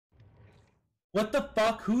What the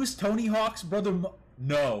fuck? Who's Tony Hawk's brother?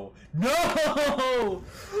 No. No!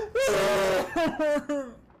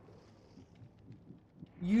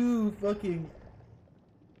 You fucking...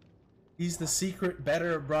 He's the secret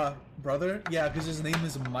better brother? Yeah, because his name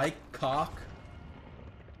is Mike Cock.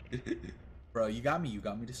 Bro, you got me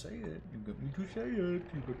to say it. You got me to say it.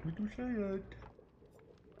 You got me to say it.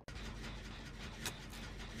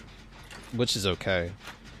 Which is okay.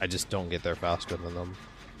 I just don't get there faster than them.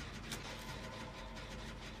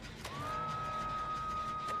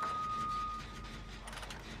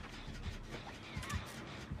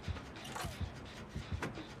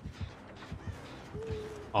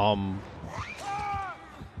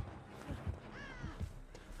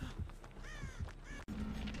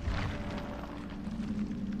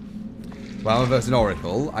 Well, versus an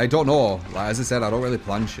Oracle, I don't know. Like, as I said, I don't really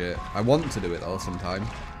plan shit. I want to do it though sometime.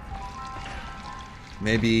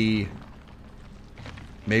 Maybe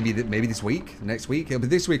this week, next week. It'll be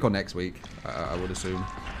this week or next week. I would assume.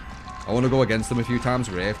 I want to go against them a few times,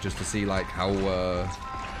 Wraith, just to see like how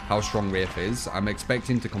strong Wraith is. I'm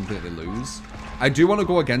expecting to completely lose. I do want to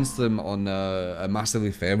go against them on a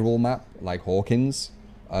massively favourable map like Hawkins,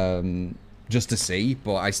 just to see.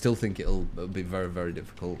 But I still think it'll be very, very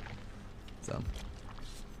difficult. So,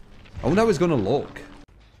 I wonder how it's gonna look.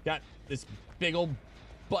 Got this big old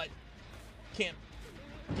butt. Can't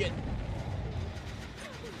get.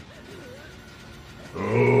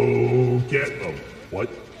 Oh, get what?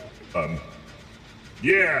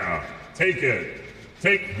 Yeah, take it.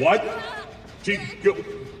 Take what?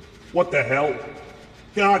 What the hell?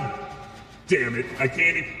 God damn it! I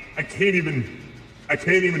can't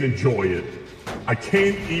even enjoy it. I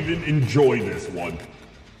can't even enjoy this one.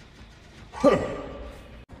 Huh.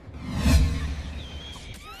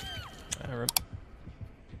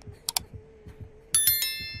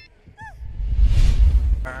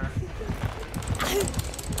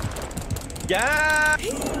 Yeah!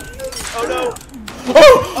 Oh no!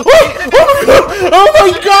 Oh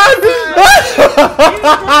my god!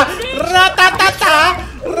 Ratatata!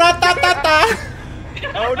 Ratatata!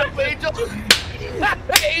 Oh no, Angel!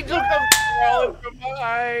 Angel comes crawling from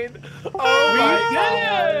behind! Oh my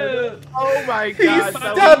god! Oh my god! He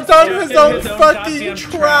stepped on his own fucking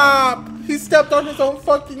trap! He stepped on his own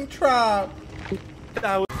fucking trap!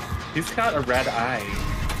 He's got a red eye.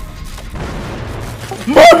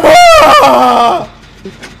 Mama!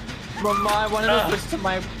 Mama, I wanted to switch to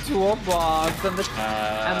my toolbox, and the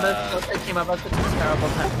filter came up at the terrible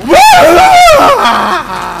time.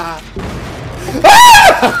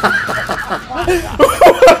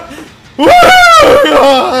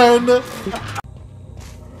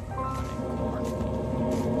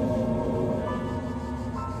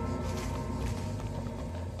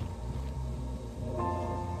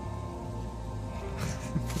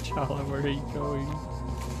 T'Challa, where are you going?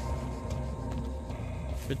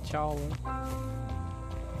 T'Challa.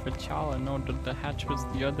 T'Challa, no, the hatch was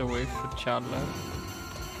the other way, T'Challa.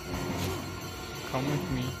 Come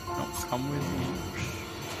with me. No, come with me.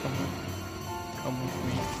 Come with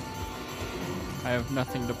me. I have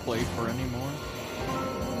nothing to play for anymore. Go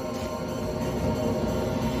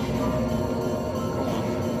on.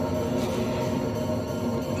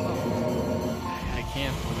 I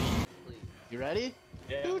can't believe. You ready?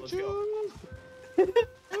 Yeah, let's go.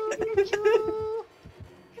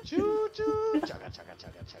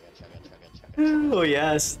 Oh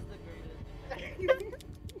yes.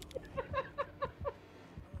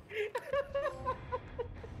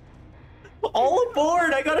 All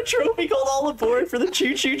aboard! I got a trophy called All Aboard for the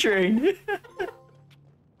Choo Choo Train.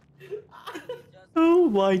 Oh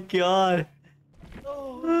my god.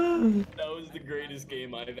 That was the greatest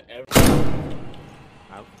game I've ever.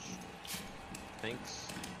 Ouch. Thanks.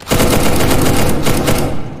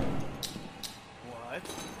 What?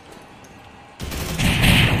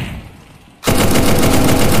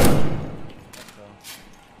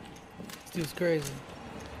 This dude's crazy.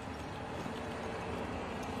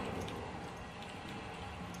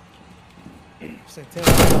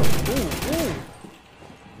 Ooh.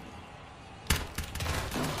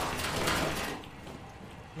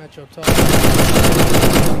 Metro toggle.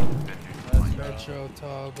 Metro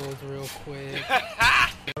toggles real quick.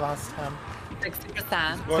 Last time.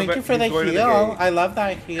 60%. Thank you for the heal. I love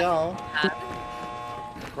that heal.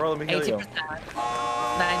 Bro, let me heal you. 80%.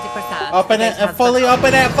 90%. Open it and fully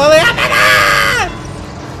open it. Fully open it!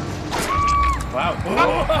 Wow.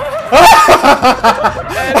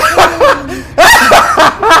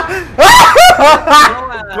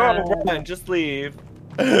 Run, just leave.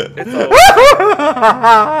 It's over.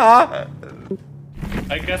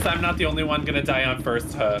 I guess I'm not the only one gonna die on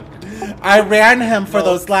first hook. I ran him for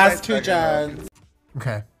those last 2 gens.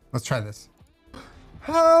 Okay, let's try this.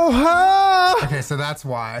 Ho ho! Okay, so that's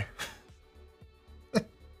why.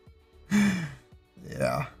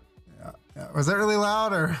 Yeah. Was that really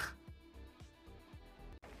loud or?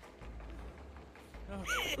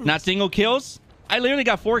 Not single kills. I literally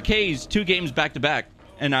got 4 Ks 2 games back to back,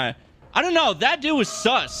 and I don't know. That dude was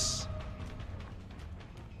sus.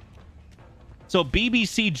 So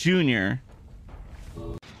BBC Junior.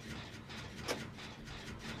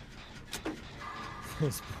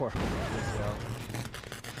 This poor.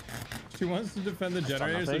 She wants to defend the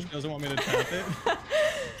generator, so she doesn't want me to tap it.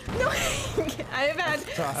 No, I've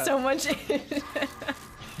had so much.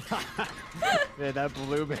 Man, that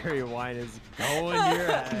blueberry wine is going your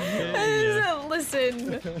head.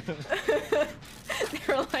 Listen. There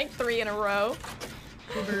were like 3 in a row.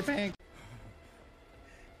 Blueberry pink.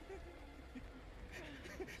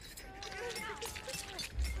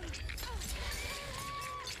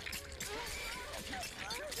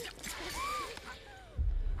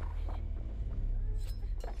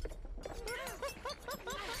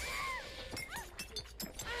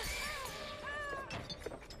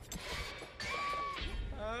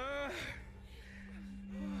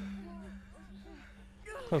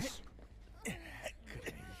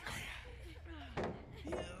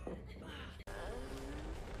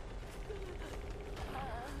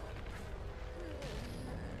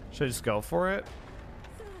 Should I just go for it?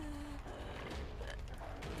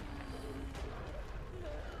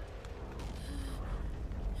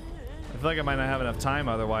 I feel like I might not have enough time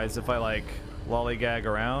otherwise if I like lollygag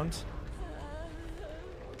around.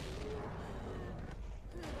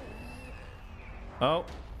 Oh.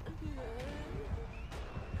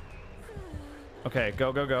 Okay,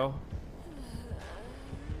 go, go, go.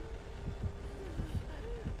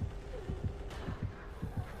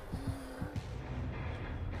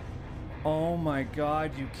 Oh my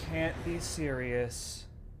god, you can't be serious.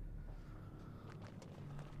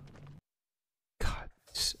 God.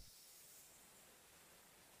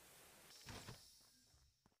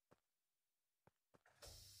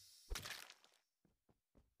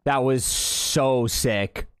 That was so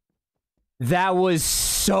sick. That was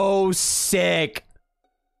so sick.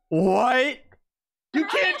 What? You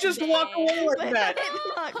can't just walk away like that.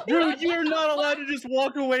 Dude, you are not allowed to just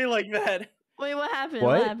walk away like that. Wait, what happened?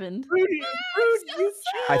 What? What happened? Rudy, you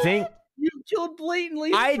I think you killed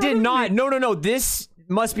blatantly. I did not. No. This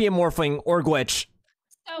must be a morphling or glitch.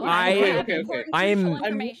 So I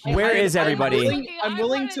am. Where is everybody? I'm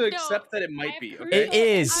willing to accept that it might be. Okay? It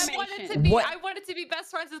is. I wanted to be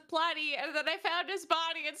best friends with Platy, and then I found his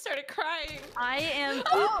body and started crying. I am.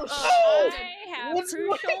 I have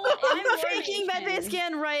I'm faking that they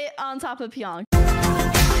scan right on top of Pyong.